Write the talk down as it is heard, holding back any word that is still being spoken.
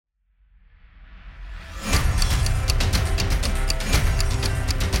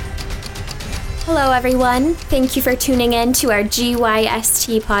Hello, everyone. Thank you for tuning in to our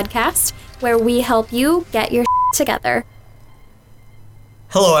GYST podcast, where we help you get your together.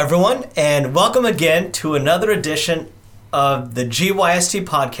 Hello, everyone, and welcome again to another edition of the GYST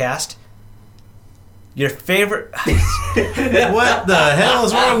podcast. Your favorite... What the hell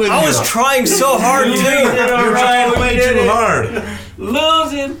is wrong with you? I was trying so hard, too. You're trying way too hard.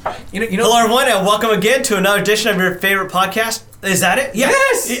 Losing. Hello, everyone, and welcome again to another edition of your favorite podcast. Is that it? Yeah.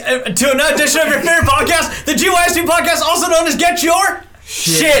 Yes! To another edition of your favorite podcast, the GYST podcast, also known as Get Your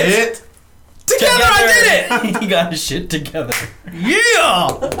Shit Together. I did it! He got his shit together.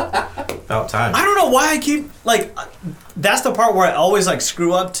 Yeah! About time. I don't know why I keep, that's the part where I always,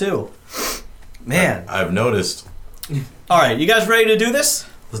 screw up, too. Man. I've noticed. All right, you guys ready to do this?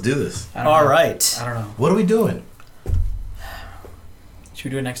 Let's do this. All right. I don't know. What are we doing? Should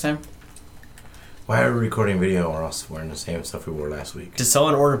we do it next time? Why are we recording video or else wearing the same stuff we wore last week? Did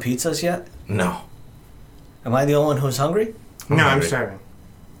someone order pizzas yet? No. Am I the only one who's hungry? I'm I'm hungry. starving.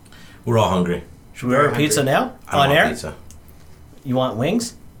 We're all hungry. Should we order hungry. pizza now? I On want air? pizza. You want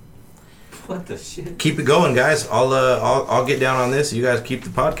wings? What the shit? Keep it going, guys. I'll get down on this. You guys keep the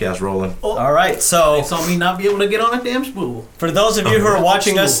podcast rolling. All right. So They saw me not be able to get on a damn spool. for those of you who are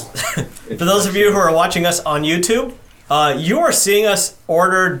watching us, for those of you who are watching us on YouTube, you are seeing us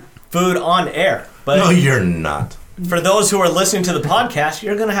order food on air. But No, you're not. for those who are listening to the podcast,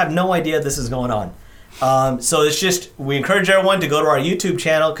 you're going to have no idea this is going on. So it's just, we encourage everyone to go to our YouTube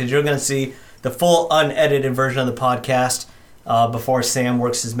channel because you're going to see the full unedited version of the podcast before Sam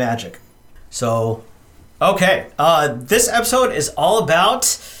works his magic. So, okay. This episode is all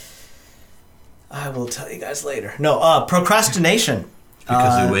about, I will tell you guys later. No, procrastination.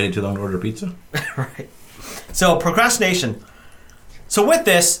 Because we waited too long to order pizza? Right. So, procrastination. So with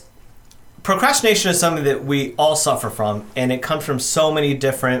this, procrastination is something that we all suffer from, and it comes from so many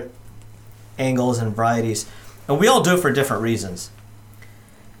different angles and varieties, and we all do it for different reasons.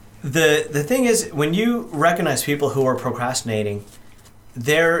 The thing is, when you recognize people who are procrastinating,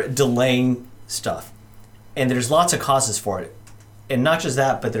 they're delaying stuff, and there's lots of causes for it. And not just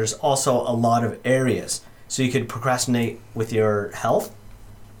that, but there's also a lot of areas. So you could procrastinate with your health,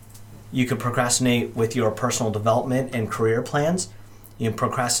 you could procrastinate with your personal development and career plans. You can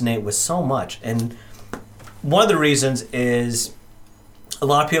procrastinate with so much. And one of the reasons is a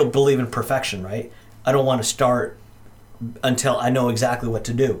lot of people believe in perfection, right? I don't want to start until I know exactly what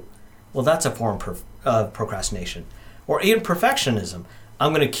to do. Well, that's a form of procrastination. Or even perfectionism.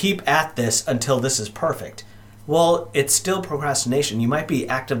 I'm going to keep at this until this is perfect. Well, it's still procrastination. You might be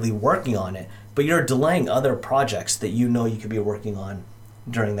actively working on it, but you're delaying other projects that you know you could be working on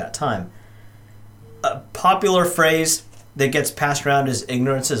during that time. A popular phrase that gets passed around is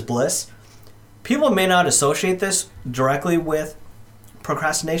ignorance is bliss. People may not associate this directly with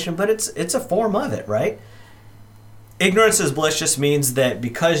procrastination, but it's a form of it, right? Ignorance is bliss just means that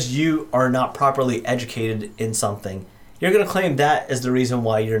because you are not properly educated in something, you're going to claim that as the reason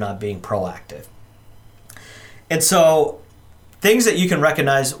why you're not being proactive. And so things that you can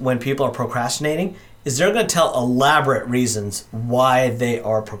recognize when people are procrastinating is they're going to tell elaborate reasons why they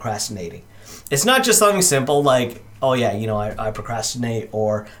are procrastinating. It's not just something simple like, oh yeah, I procrastinate,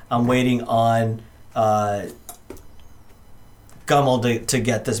 or I'm waiting on Gummel to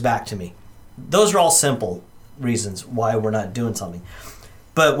get this back to me. Those are all simple reasons why we're not doing something.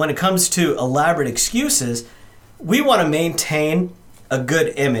 But when it comes to elaborate excuses, we want to maintain a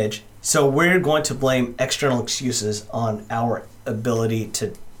good image, so we're going to blame external excuses on our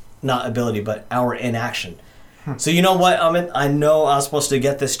our inaction. So you know what, Amit? I know I was supposed to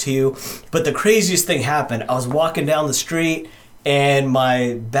get this to you, but the craziest thing happened. I was walking down the street and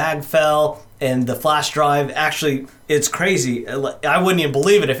my bag fell and the flash drive, actually, it's crazy. I wouldn't even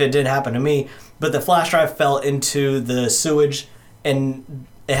believe it if it did happen to me, but the flash drive fell into the sewage and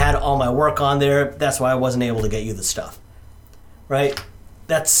it had all my work on there. That's why I wasn't able to get you the stuff, right?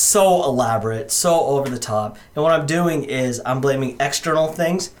 That's so elaborate, so over the top. And what I'm doing is I'm blaming external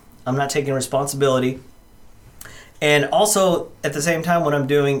things. I'm not taking responsibility. And also, at the same time, what I'm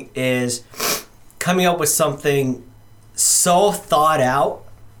doing is coming up with something so thought out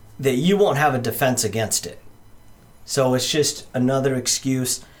that you won't have a defense against it. So it's just another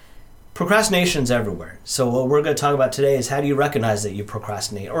excuse. Procrastination's everywhere. So what we're going to talk about today is how do you recognize that you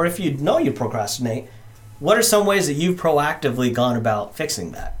procrastinate? Or if you know you procrastinate, what are some ways that you've proactively gone about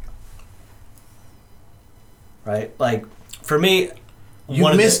fixing that? Right? Like, for me...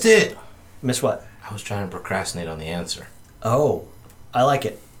 You missed it. Miss what? I was trying to procrastinate on the answer. Oh, I like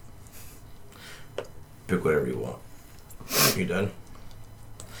it. Pick whatever you want. You done?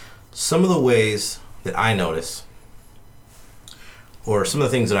 Some of the ways that I notice or some of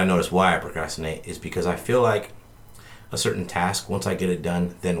the things that I notice why I procrastinate is because I feel like a certain task, once I get it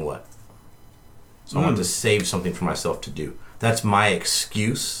done, then what? So I want to save something for myself to do. That's my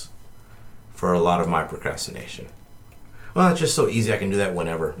excuse for a lot of my procrastination. Well, it's just so easy. I can do that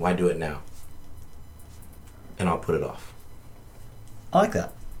whenever. Why do it now? And I'll put it off. I like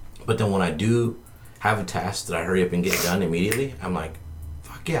that. But then when I do have a task that I hurry up and get done immediately, I'm like,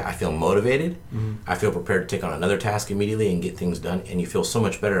 fuck yeah, I feel motivated. Mm-hmm. I feel prepared to take on another task immediately and get things done, and you feel so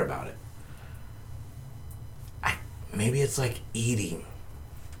much better about it. Maybe it's like eating.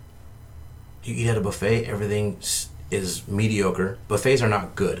 You eat at a buffet, everything is mediocre. Buffets are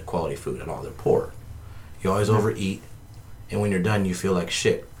not good quality food at all. They're poor. You always overeat, and when you're done, you feel like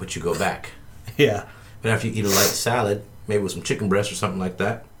shit, but you go back. Yeah. But after you eat a light salad, maybe with some chicken breast or something like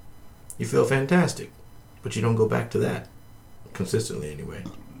that, you feel fantastic, but you don't go back to that consistently anyway.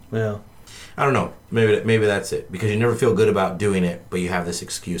 Yeah. I don't know. Maybe that's it, because you never feel good about doing it, but you have this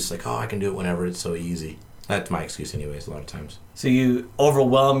excuse like, oh, I can do it whenever. It's so easy. That's my excuse anyways, a lot of times. So you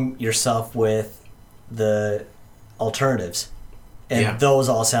overwhelm yourself with the alternatives, and those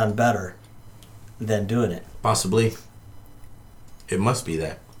all sound better than doing it. Possibly. It must be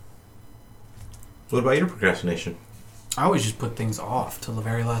that. What about your procrastination? I always just put things off till the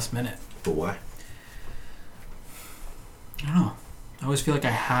very last minute. But why? I don't know. I always feel like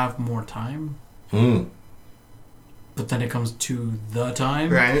I have more time. But then it comes to the time.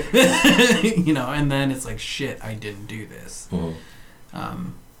 Right. You know, and then it's like, shit, I didn't do this.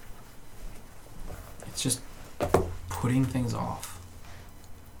 It's just putting things off.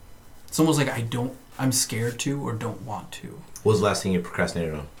 It's almost like I'm scared to or don't want to. What was the last thing you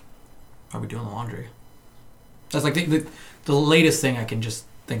procrastinated on? Probably doing the laundry. That's like the latest thing I can just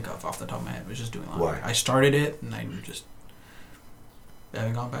think of off the top of my head was just doing laundry. Why? I started it and I just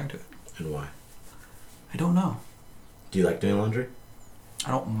haven't gone back to it. And why? I don't know. Do you like doing laundry?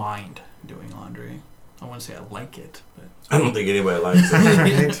 I don't mind doing laundry. I wouldn't say I like it, but I don't think anybody likes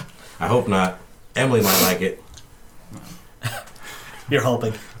it. I hope not. Emily might like it. You're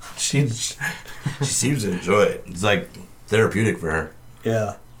hoping. She seems to enjoy it. It's like therapeutic for her.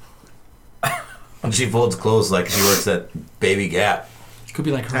 Yeah. And she folds clothes like she works at Baby Gap. it could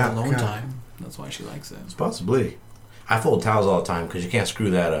be like her alone time. That's why she likes it. It's possibly. I fold towels all the time because you can't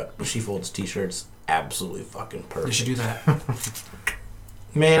screw that up. But she folds t-shirts absolutely fucking perfect. You should do that.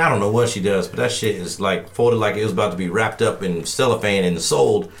 Man, I don't know what she does, but that shit is like folded like it was about to be wrapped up in cellophane and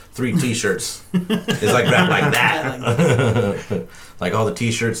sold 3 t-shirts. It's like wrapped like that. Like all the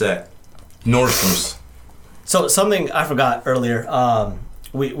t-shirts at Nordstrom's. So something I forgot earlier.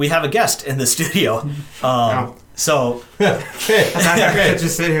 We have a guest in the studio. So I could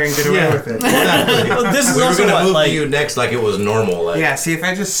just sit here and get away with it. This is we were also gonna what, move like, to you next like it was normal. Like, Yeah, see, if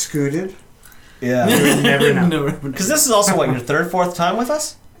I just scooted, yeah. you would never know. Because this is also what, your 3rd, 4th time with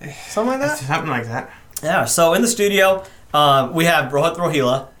us, something like that. Something like that. Yeah. So in the studio, we have Rohit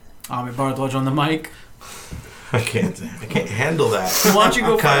Rohila. Ami Bharadwaj on the mic. I can't handle that. Why don't you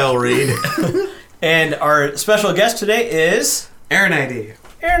go Kyle Reed. And our special guest today is Aaron ID.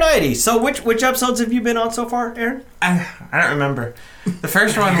 Aaron Idy. So which episodes have you been on so far, Aaron? I don't remember. The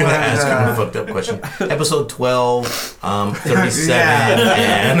first one I'm was gonna ask him a fucked up question. Episode 12, 37,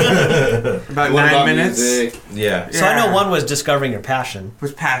 and about 9 minutes. yeah. So I know one was discovering your passion.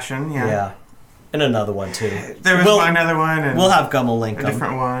 Was passion, yeah. Yeah. And another one too. There was another one, and We'll have Gummel link a 'em.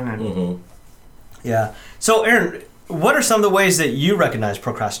 different one, and Mm-hmm. Yeah. So Aaron, what are some of the ways that you recognize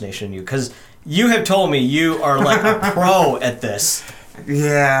procrastination in you? Because you have told me you are like a pro at this.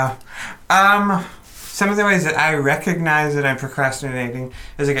 yeah. Some of the ways that I recognize that I'm procrastinating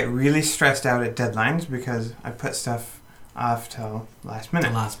is I get really stressed out at deadlines because I put stuff off till last minute.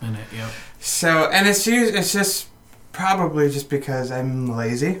 The last minute, yep. So, and it's just probably just because I'm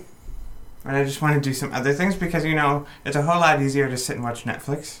lazy, and I just want to do some other things because it's a whole lot easier to sit and watch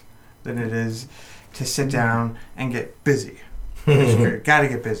Netflix than it is to sit down and get busy. Gotta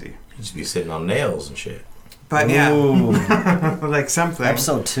get busy. You just be sitting on nails and shit. But Ooh. yeah, like something.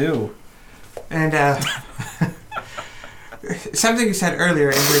 Episode 2. And something you said earlier,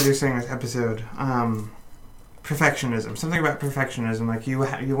 introducing this episode, perfectionism. Something about perfectionism, like you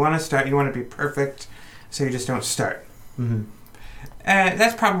want to start, you want to be perfect, so you just don't start. Mm-hmm. And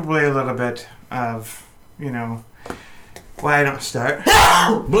that's probably a little bit of why I don't start.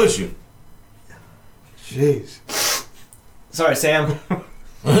 Bless you. Jeez. Sorry, Sam.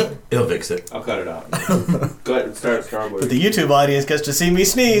 He'll fix it. I'll cut it out. Go ahead and start Starboy. But the YouTube audience gets to see me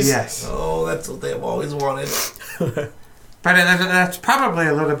sneeze. Yes. Oh, that's what they've always wanted. But that's probably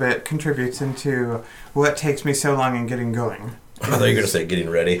a little bit contributes into what takes me so long in getting going. I thought you were going to say getting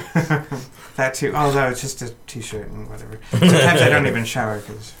ready. That too. Although it's just a t-shirt and whatever. Sometimes I don't even shower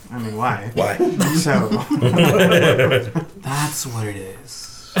because, I mean, why? Why? So, That's what it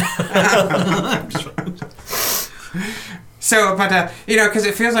is. but because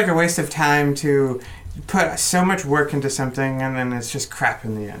it feels like a waste of time to put so much work into something and then it's just crap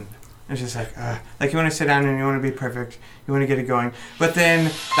in the end. It's just like you want to sit down and you want to be perfect, you want to get it going, but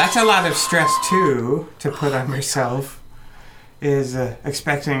then that's a lot of stress too to put on yourself. Is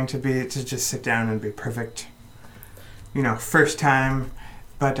expecting to just sit down and be perfect, first time,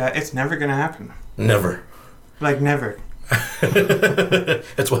 but it's never gonna happen. Never. Like never.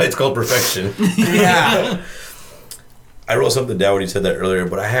 That's why it's called perfection. Yeah. I wrote something down when you said that earlier,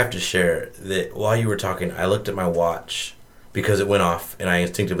 but I have to share that while you were talking, I looked at my watch because it went off, and I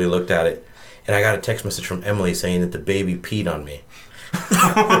instinctively looked at it, and I got a text message from Emily saying that the baby peed on me.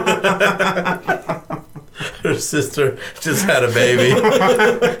 Her sister just had a baby,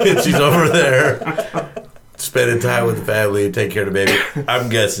 and she's over there spending time with the family and taking care of the baby. I'm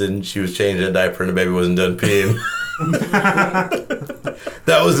guessing she was changing a diaper and the baby wasn't done peeing.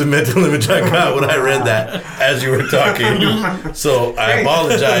 That was the mental image I got when I read that as you were talking. So I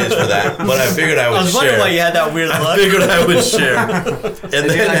apologize for that, but I figured I would share. I was wondering why you had that weird look. I figured I would share. And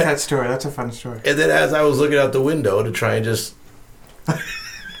I do like that story. That's a fun story. And then as I was looking out the window to try and just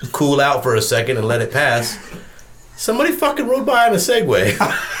cool out for a second and let it pass, somebody fucking rode by on a Segway.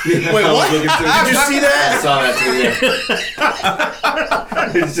 Wait, what? Did you see that? I saw that too. Yeah.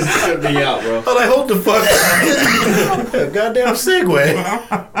 It's just took me out, bro. I'm like, hold the fuck. Goddamn Segway.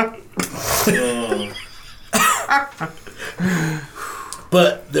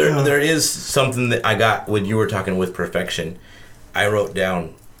 But there is something that I got when you were talking with perfection. I wrote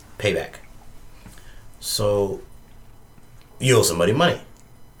down payback. So you owe somebody money.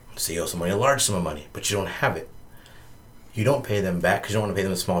 So you owe somebody a large sum of money, but you don't have it. You don't pay them back because you don't want to pay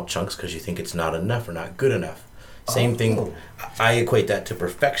them in small chunks because you think it's not enough or not good enough. Same thing. I equate that to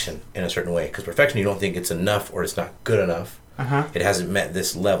perfection in a certain way, because perfection, you don't think it's enough or it's not good enough. It hasn't met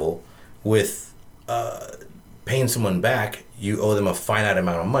this level. With paying someone back, you owe them a finite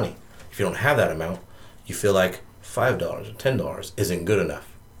amount of money. If you don't have that amount, you feel like $5 or $10 isn't good enough.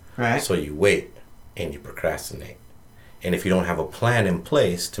 Right. So you wait and you procrastinate. And if you don't have a plan in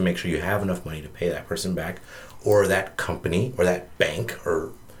place to make sure you have enough money to pay that person back, or that company, or that bank,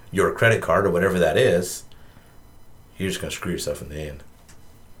 or your credit card, or whatever that is, you're just going to screw yourself in the end.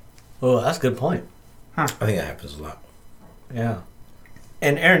 Oh, that's a good point. I think that happens a lot. Yeah.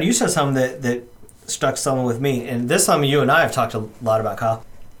 And Aaron, you said something that struck something with me, and this something you and I have talked a lot about, Kyle.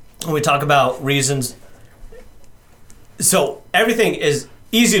 When we talk about reasons, so everything is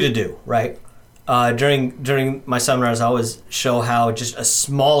easy to do, right? During my seminars, I always show how just a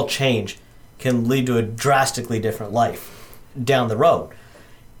small change can lead to a drastically different life down the road.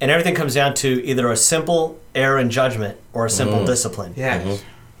 And everything comes down to either a simple error in judgment or a simple discipline. Yes.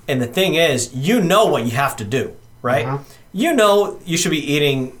 And the thing is, you know what you have to do, right? You know you should be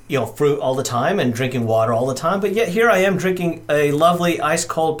eating, fruit all the time and drinking water all the time, but yet here I am drinking a lovely ice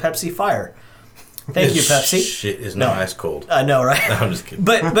cold Pepsi Fire. Thank you, Pepsi. Shit is not ice cold. I know, right? No, I'm just kidding.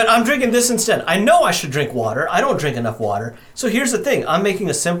 But I'm drinking this instead. I know I should drink water. I don't drink enough water. So here's the thing. I'm making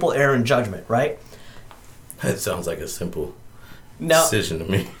a simple error in judgment, right? That sounds like a simple decision to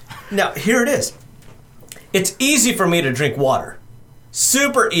me. Now, here it is. It's easy for me to drink water.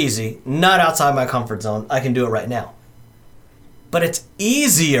 Super easy. Not outside my comfort zone. I can do it right now. But it's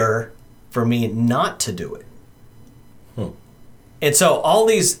easier for me not to do it. And so all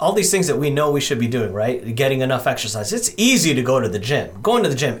these things that we know we should be doing, right? Getting enough exercise. It's easy to go to the gym. Going to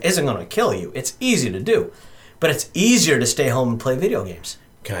the gym isn't going to kill you. It's easy to do. But it's easier to stay home and play video games.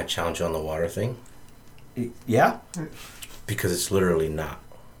 Can I challenge you on the water thing? Yeah? Because it's literally not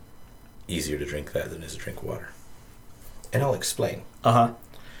easier to drink that than it is to drink water. And I'll explain.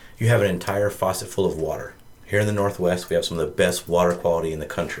 You have an entire faucet full of water. Here in the Northwest, we have some of the best water quality in the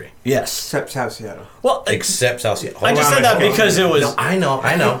country. Yes. Except South Seattle. Well, except South Seattle. I just said that because it was... No, I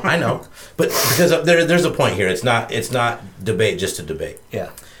know. But because there's a point here. It's not debate just to debate. Yeah.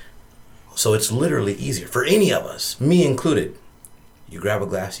 So it's literally easier for any of us, me included. You grab a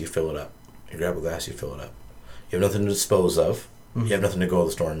glass, you fill it up. You grab a glass, you fill it up. You have nothing to dispose of. You have nothing to go to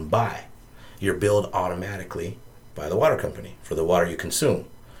the store and buy. You're billed automatically by the water company for the water you consume,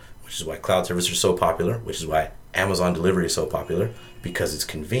 which is why cloud services are so popular, which is why Amazon delivery is so popular, because it's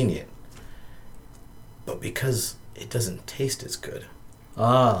convenient. But because it doesn't taste as good.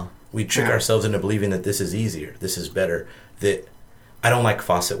 We trick ourselves into believing that this is easier, this is better, that I don't like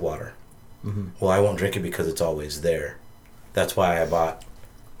faucet water. Well, I won't drink it because it's always there. That's why I bought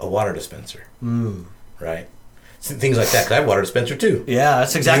a water dispenser. Right? things like that. Because I have water dispenser too. Yeah,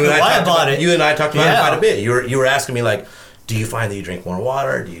 that's exactly You and why I bought about, it. You and I talked about it Yeah. quite a bit. You were asking me like, do you find that you drink more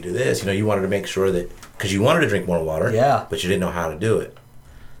water? Do you do this? You know, you wanted to make sure that because you wanted to drink more water. Yeah. But you didn't know how to do it.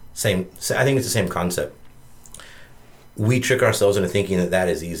 I think it's the same concept. We trick ourselves into thinking that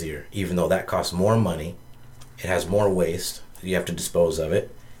is easier, even though that costs more money. It has more waste. You have to dispose of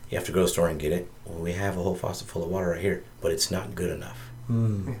it. You have to go to the store and get it. Well, we have a whole faucet full of water right here, but it's not good enough.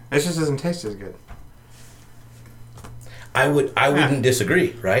 It just doesn't taste as good. I wouldn't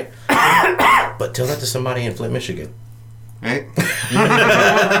disagree, right? But tell that to somebody in Flint, Michigan. Right?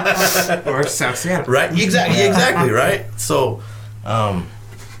 Or South Seattle. Right? Exactly, right? So,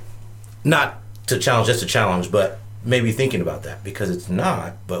 not to challenge, just a challenge, but maybe thinking about that because it's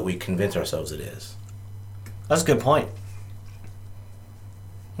not, but we convince ourselves it is. That's a good point.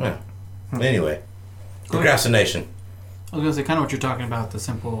 Yeah. Anyway, procrastination. I was gonna say kind of what you're talking about, the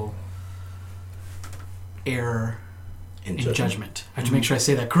simple error in judgment. I have to make sure I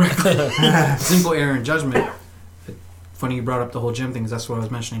say that correctly. Simple error in judgment. Funny you brought up the whole gym thing, 'cause that's what I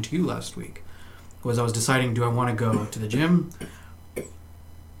was mentioning to you last week. Was I was deciding, do I want to go to the gym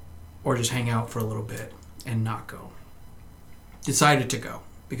or just hang out for a little bit and not go? Decided to go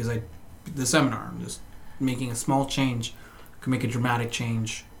because the seminar, I'm just making a small change could make a dramatic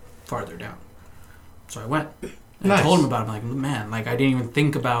change farther down. So I went. And Nice. I told him about it. I'm like, man, like I didn't even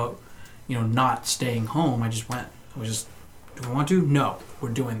think about, not staying home. I just went. I was just, do I want to? No. We're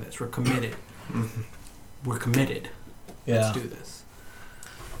doing this. We're committed. We're committed. Yeah. Let's do this.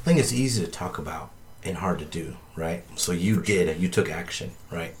 I think it's easy to talk about and hard to do, right? So you took action,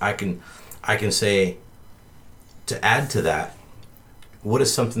 right? I can say, to add to that, what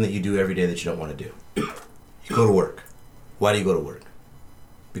is something that you do every day that you don't want to do? You go to work. Why do you go to work?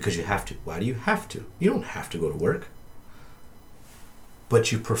 Because you have to. Why do you have to? You don't have to go to work.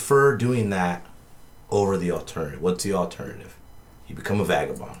 But you prefer doing that over the alternative. What's the alternative? You become a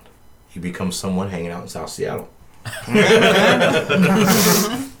vagabond. You become someone hanging out in South Seattle.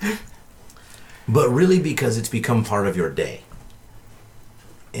 But really because it's become part of your day.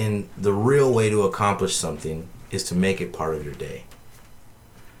 And the real way to accomplish something is to make it part of your day.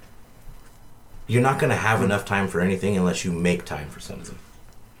 You're not going to have enough time for anything unless you make time for something.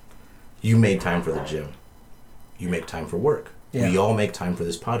 You made time for the gym. You make time for work. Yeah. We all make time for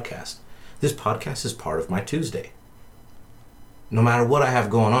this podcast. This podcast is part of my Tuesday. No matter what I have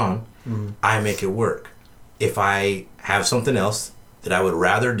going on, I make it work. If I have something else that I would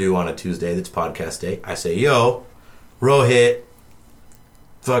rather do on a Tuesday that's podcast day, I say, yo, Rohit,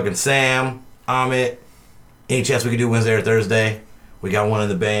 fucking Sam, Amit, any chance we could do Wednesday or Thursday? We got one in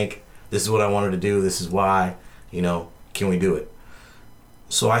the bank. This is what I wanted to do. This is why. Can we do it?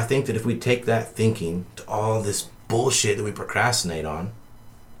 So I think that if we take that thinking to all this bullshit that we procrastinate on,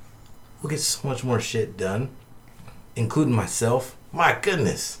 we'll get so much more shit done, including myself. My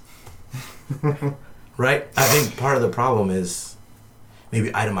goodness. Right? I think part of the problem is maybe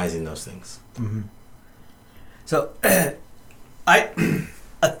itemizing those things. So,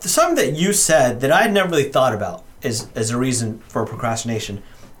 something that you said that I had never really thought about as a reason for procrastination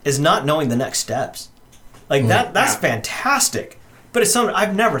is not knowing the next steps. Like that's fantastic, but it's something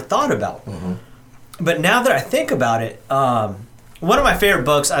I've never thought about. But now that I think about it, one of my favorite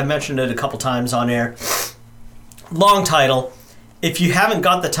books, I've mentioned it a couple times on air, long title, If You Haven't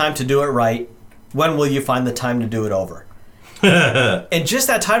Got the Time to Do It Right, When Will You Find the Time to Do It Over? And just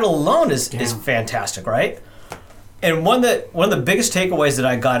that title alone is fantastic, right? And one of the biggest takeaways that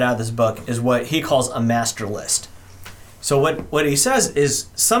I got out of this book is what he calls a master list. So what he says is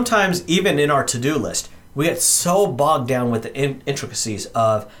sometimes even in our to-do list, we get so bogged down with the intricacies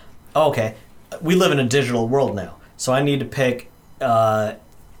of, we live in a digital world now, so I need to pick a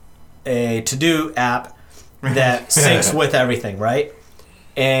to-do app that syncs with everything, right?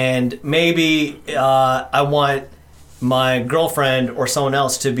 And maybe I want my girlfriend or someone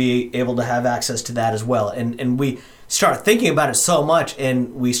else to be able to have access to that as well. And we start thinking about it so much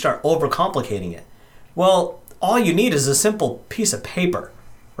and we start overcomplicating it. Well, all you need is a simple piece of paper,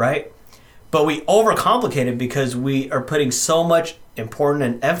 right? But we overcomplicate it because we are putting so much importance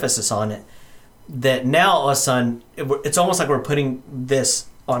and emphasis on it that now all of a sudden it's almost like we're putting this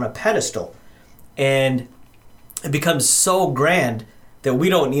on a pedestal. And it becomes so grand that we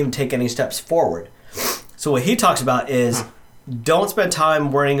don't even take any steps forward. So what he talks about is don't spend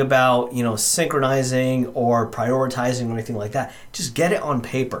time worrying about, synchronizing or prioritizing or anything like that. Just get it on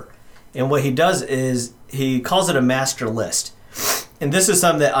paper. And what he does is he calls it a master list. And this is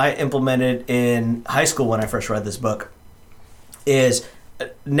something that I implemented in high school when I first read this book. Is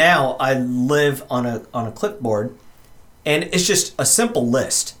now I live on a clipboard, and it's just a simple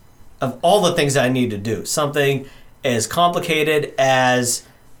list of all the things that I need to do. Something as complicated as,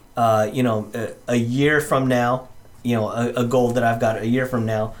 a year from now, a goal that I've got a year from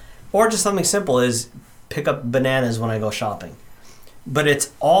now, or just something simple as pick up bananas when I go shopping. But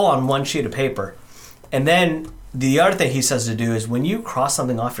it's all on one sheet of paper. And then the other thing he says to do is when you cross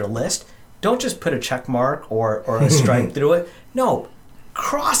something off your list, don't just put a check mark or a stripe through it. No,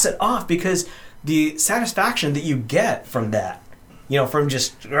 cross it off, because the satisfaction that you get from that, from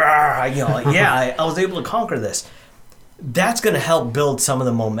just, I was able to conquer this. That's going to help build some of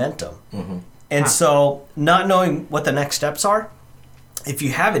the momentum. Mm-hmm. And so not knowing what the next steps are, if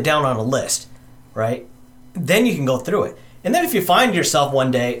you have it down on a list, right, then you can go through it. And then if you find yourself one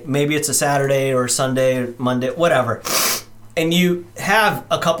day, maybe it's a Saturday or Sunday or Monday, whatever, and you have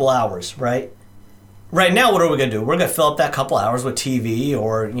a couple hours, right? Right now, what are we going to do? We're going to fill up that couple hours with TV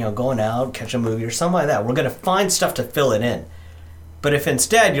or, going out, catch a movie or something like that. We're going to find stuff to fill it in. But if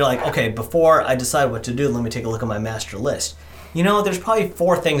instead you're like, okay, before I decide what to do, let me take a look at my master list. There's probably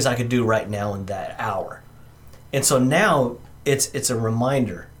 4 things I could do right now in that hour. And so now it's a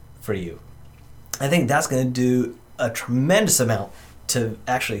reminder for you. I think that's going to do a tremendous amount to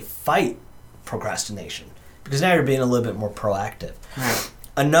actually fight procrastination, because now you're being a little bit more proactive. Right.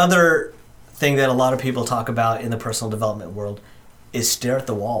 Another thing that a lot of people talk about in the personal development world is stare at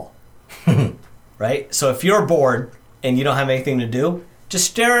the wall. Right? So if you're bored and you don't have anything to do, just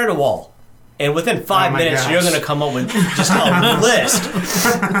stare at a wall. And within 5 minutes, you're going to come up with just a list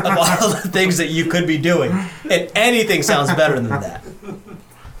of all the things that you could be doing. And anything sounds better than that.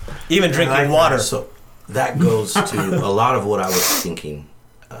 Even drinking water. So that goes to a lot of what I was thinking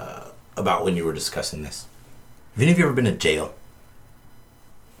about when you were discussing this. Have any of you ever been to jail?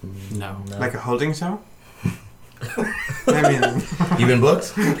 No. Like a holding cell? I mean, You been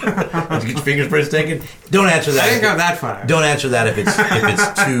booked? Did you get your fingerprints taken? Don't answer that. I didn't go that far. Don't answer that if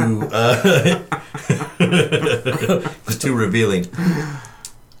it's too revealing.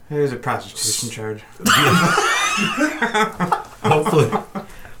 Here's a prostitution charge.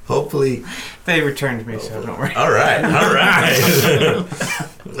 Hopefully. They returned me, so don't worry. All right.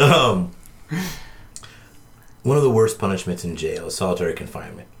 One of the worst punishments in jail is solitary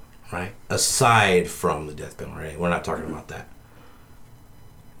confinement, right? Aside from the death penalty, right? We're not talking about that.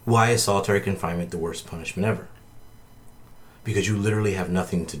 Why is solitary confinement the worst punishment ever? Because you literally have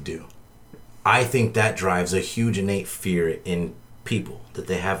nothing to do. I think that drives a huge innate fear in people, that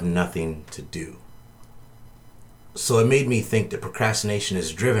they have nothing to do. So it made me think that procrastination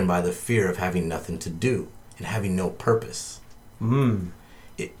is driven by the fear of having nothing to do and having no purpose.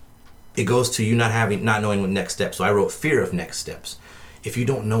 It goes to you not knowing what next steps. So I wrote fear of next steps. If you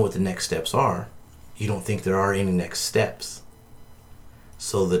don't know what the next steps are, you don't think there are any next steps.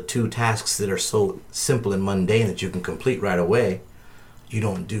 So the 2 tasks that are so simple and mundane that you can complete right away, you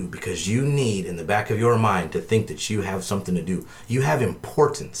don't do, because you need in the back of your mind to think that you have something to do. You have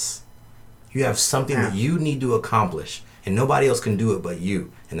importance. You have something that you need to accomplish, and nobody else can do it but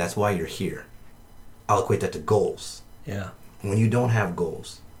you, and that's why you're here. I'll equate that to goals. Yeah. When you don't have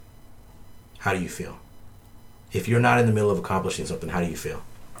goals, how do you feel? If you're not in the middle of accomplishing something, how do you feel?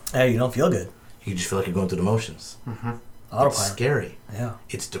 Hey, you don't feel good. You just feel like you're going through the motions. Mm-hmm. Autopilot. It's scary. Yeah.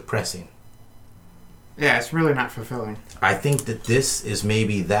 It's depressing. Yeah, it's really not fulfilling. I think that this is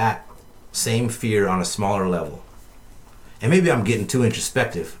maybe that same fear on a smaller level. And maybe I'm getting too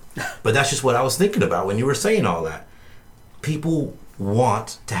introspective, but that's just what I was thinking about when you were saying all that. People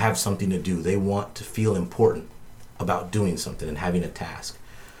want to have something to do. They want to feel important about doing something and having a task.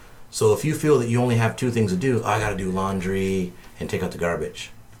 So if you feel that you only have 2 things to do, I got to do laundry and take out the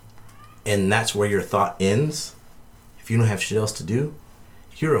garbage, and that's where your thought ends, if you don't have shit else to do,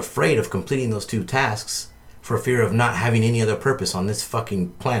 you're afraid of completing those 2 tasks for fear of not having any other purpose on this fucking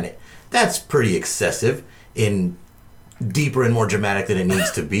planet. That's pretty excessive and deeper and more dramatic than it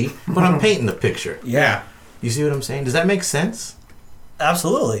needs to be, but I'm painting the picture. Yeah. You see what I'm saying? Does that make sense?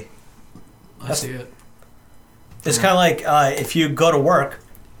 Absolutely. I see it. It's kind of like if you go to work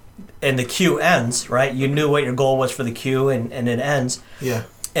and the queue ends, right? You knew what your goal was for the queue and it ends. Yeah.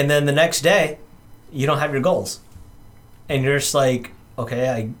 And then the next day, you don't have your goals. And you're just like, okay,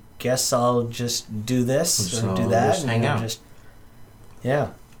 I guess I'll just do this or do that. Just hang out.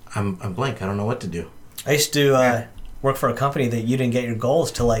 Yeah. I'm blank. I don't know what to do. I used to work for a company that you didn't get your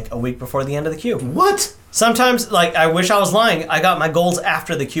goals till like a week before the end of the queue. What? Sometimes, like, I wish I was lying. I got my goals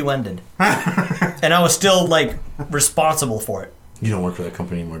after the queue ended. And I was still, like, responsible for it. You don't work for that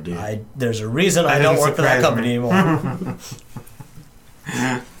company anymore, do you? There's a reason I don't work for that company anymore.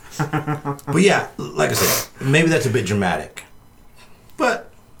 But yeah, like I said, maybe that's a bit dramatic. But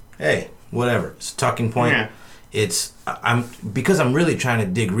hey, whatever. It's a talking point. Yeah. I'm really trying to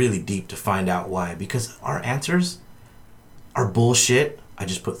dig really deep to find out why. Because our answers are bullshit, I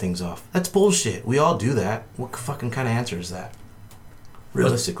just put things off. That's bullshit. We all do that. What fucking kind of answer is that?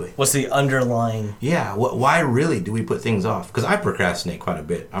 Realistically. What's the underlying? Yeah, why really do we put things off? Because I procrastinate quite a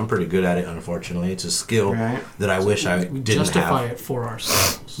bit. I'm pretty good at it, unfortunately. It's a skill Right. that I wish I We didn't justify have. it for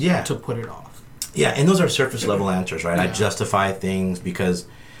ourselves. Yeah. To put it off. Yeah, and those are surface level answers, right? I Yeah. justify things because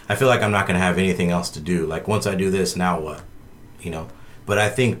I feel like I'm not going to have anything else to do. Like, once I do this, now what? You know? But I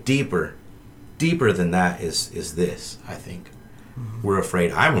think deeper than that is this, I think.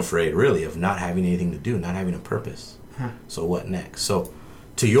 I'm afraid, really, of not having anything to do, not having a purpose. So what next? So,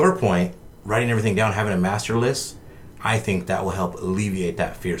 to your point, writing everything down, having a master list, I think that will help alleviate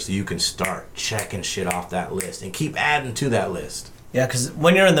that fear so you can start checking shit off that list and keep adding to that list. Yeah, because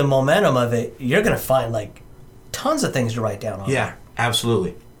when you're in the momentum of it, you're gonna find like tons of things to write down on. Yeah,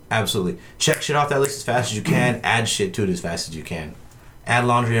 absolutely. Absolutely. Check shit off that list as fast as you can. Add shit to it as fast as you can. Add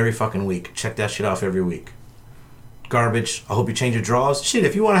laundry every fucking week. Check that shit off every week. Garbage. I hope you change your drawers. Shit,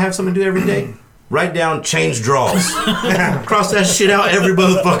 if you want to have something to do every day, write down change drawers. Cross that shit out every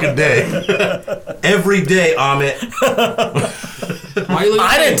motherfucking day. Every day, Amit. Why are you looking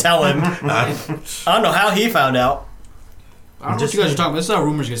I at didn't me? tell him. I don't know how he found out. I don't know what you guys are talking about. This is how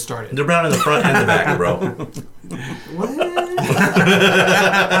rumors get started. They're brown in the front and the back, bro.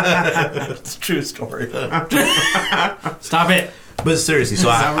 It's a true story. Stop it. But seriously, so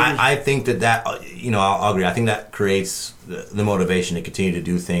Is that what I think that I'll agree. I think that creates the motivation to continue to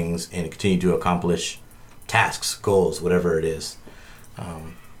do things and to continue to accomplish tasks, goals, whatever it is,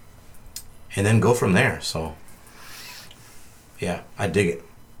 and then go from there. So, yeah, I dig it.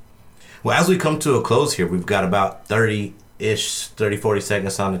 Well, as we come to a close here, we've got about 30, 40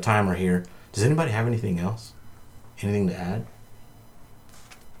 seconds on the timer here. Does anybody have anything else? Anything to add?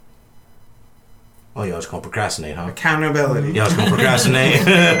 Oh, y'all just gonna procrastinate, huh? Accountability. Y'all just gonna procrastinate?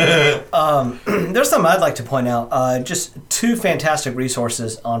 There's something I'd like to point out. Just two fantastic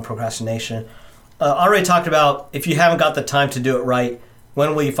resources on procrastination. I already talked about if you haven't got the time to do it right,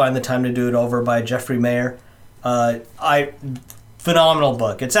 when will you find the time to do it over by Jeffrey Mayer. Phenomenal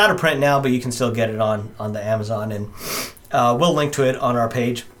book. It's out of print now, but you can still get it on the Amazon, and we'll link to it on our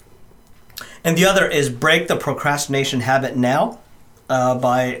page. And the other is Break the Procrastination Habit Now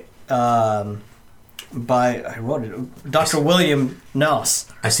by I wrote it, Dr. William Noss.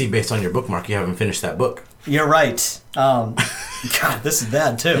 I see based on your bookmark you haven't finished that book. You're right. God, this is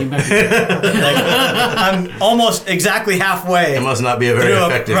bad too. I'm almost exactly halfway It must not be a very through a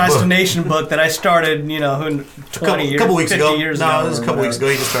effective book. procrastination book that I started, 20 years, couple weeks 50 ago. years No, ago. it was a couple weeks ago.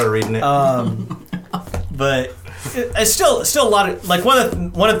 You just started reading it. But it's still a lot of, like, one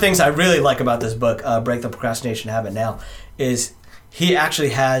of the things I really like about this book, Break the Procrastination Habit Now, is he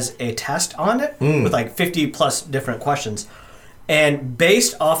actually has a test on it with like 50 plus different questions. And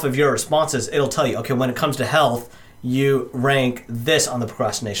based off of your responses, it'll tell you, okay, when it comes to health, you rank this on the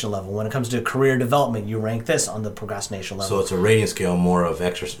procrastination level. When it comes to career development, you rank this on the procrastination level. So it's a rating scale more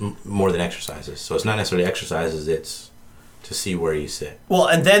than exercises. So it's not necessarily exercises, it's to see where you sit. Well,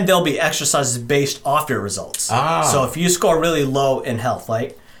 and then there'll be exercises based off your results. So if you score really low in health,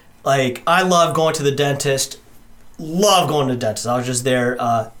 like I love going to the dentist. Love going to the dentist. I was just there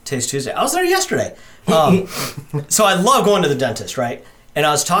today's Tuesday. I was there yesterday. So I love going to the dentist, right? And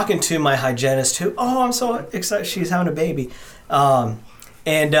I was talking to my hygienist who, I'm so excited. She's having a baby. So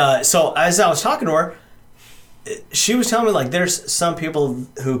as I was talking to her, she was telling me, like, there's some people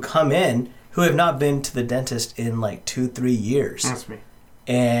who come in who have not been to the dentist in like 2-3 years. That's me.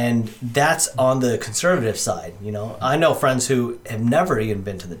 And that's on the conservative side. I know friends who have never even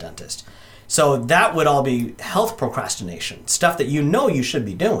been to the dentist. So that would all be health procrastination, stuff that you should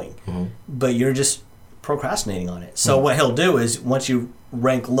be doing, but you're just procrastinating on it. So what he'll do is, once you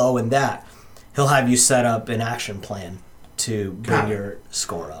rank low in that, he'll have you set up an action plan to bring your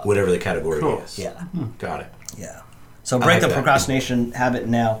score up. Whatever the category Cool. is. Yeah, Got it. yeah. So I Break like the that. Procrastination Habit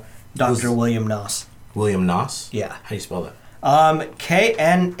Now, Dr. William Noss. William Noss? Yeah. How do you spell that?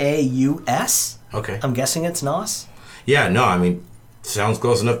 Knaus. Okay. I'm guessing it's Noss. Yeah, no, I mean, sounds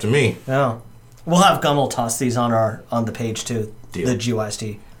close enough to me. Yeah. We'll have Gummel toss these on the page too. Deal. The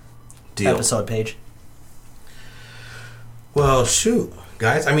GYST Deal. episode page. Well, shoot.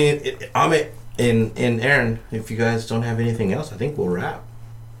 Guys, I mean, Amit and Aaron, if you guys don't have anything else, I think we'll wrap.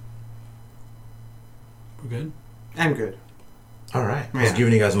 We're good. I'm good. All right. Yeah. Just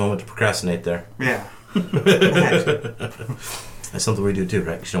giving you guys a moment to procrastinate there. Yeah. That's something we do too,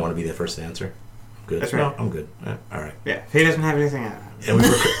 right? 'Cause you don't want to be the first to answer. Good. That's right. No, I'm good. All right. Yeah. If he doesn't have anything,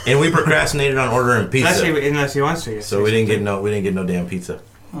 And we procrastinated on ordering pizza. unless he wants to. Yes. So we didn't get no damn pizza.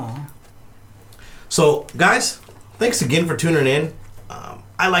 Aw. So guys, thanks again for tuning in.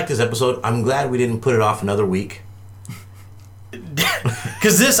 I like this episode. I'm glad we didn't put it off another week.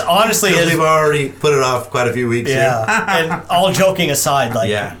 Because this honestly Because is. we've already put it off quite a few weeks. here. Yeah. And all joking aside, like,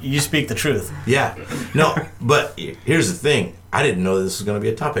 Yeah. you speak the truth. Yeah. No, but here's the thing. I didn't know this was going to be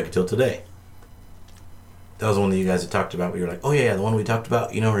a topic until today. That was the one that you guys had talked about. We were like, oh, yeah, the one we talked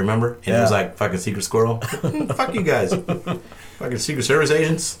about. Remember? And it was Yeah. like fucking Secret Squirrel. Fuck you guys. Fucking Secret Service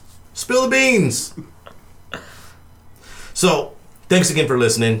agents. Spill the beans. So, thanks again for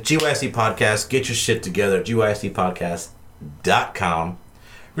listening. GYST Podcast. Get your shit together. GYSTpodcast.com.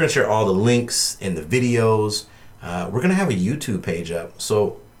 We're going to share all the links and the videos. We're going to have a YouTube page up.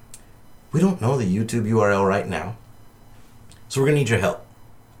 So, we don't know the YouTube URL right now. So we're going to need your help.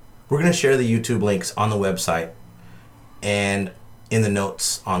 We're going to share the YouTube links on the website and in the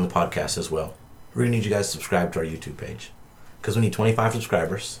notes on the podcast as well. We're going to need you guys to subscribe to our YouTube page because we need 25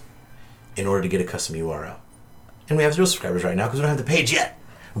 subscribers in order to get a custom URL. And we have 0 subscribers right now because we don't have the page yet.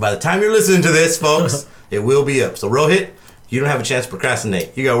 And by the time you're listening to this, folks, it will be up. So Rohit, you don't have a chance to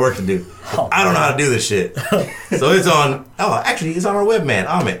procrastinate. You got work to do. I don't know how to do this shit. So it's on, actually, it's on our webman,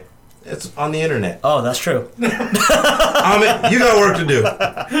 Amit. It's on the internet. Oh, that's true. Amit, you got work to do.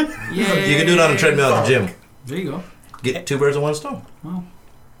 Yay. You can do it on a treadmill at the gym. There you go. Get 2 birds with 1 stone. Well,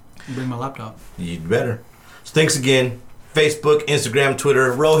 I'll bring my laptop. You'd better. So thanks again. Facebook, Instagram,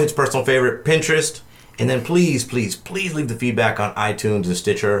 Twitter, Rohit's personal favorite, Pinterest. And then please, please, please leave the feedback on iTunes and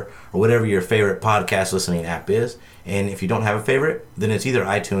Stitcher or whatever your favorite podcast listening app is. And if you don't have a favorite, then it's either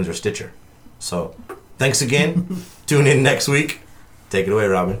iTunes or Stitcher. So thanks again. Tune in next week. Take it away,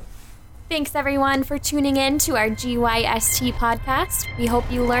 Robin. Thanks, everyone, for tuning in to our GYST podcast. We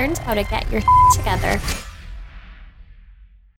hope you learned how to get your together.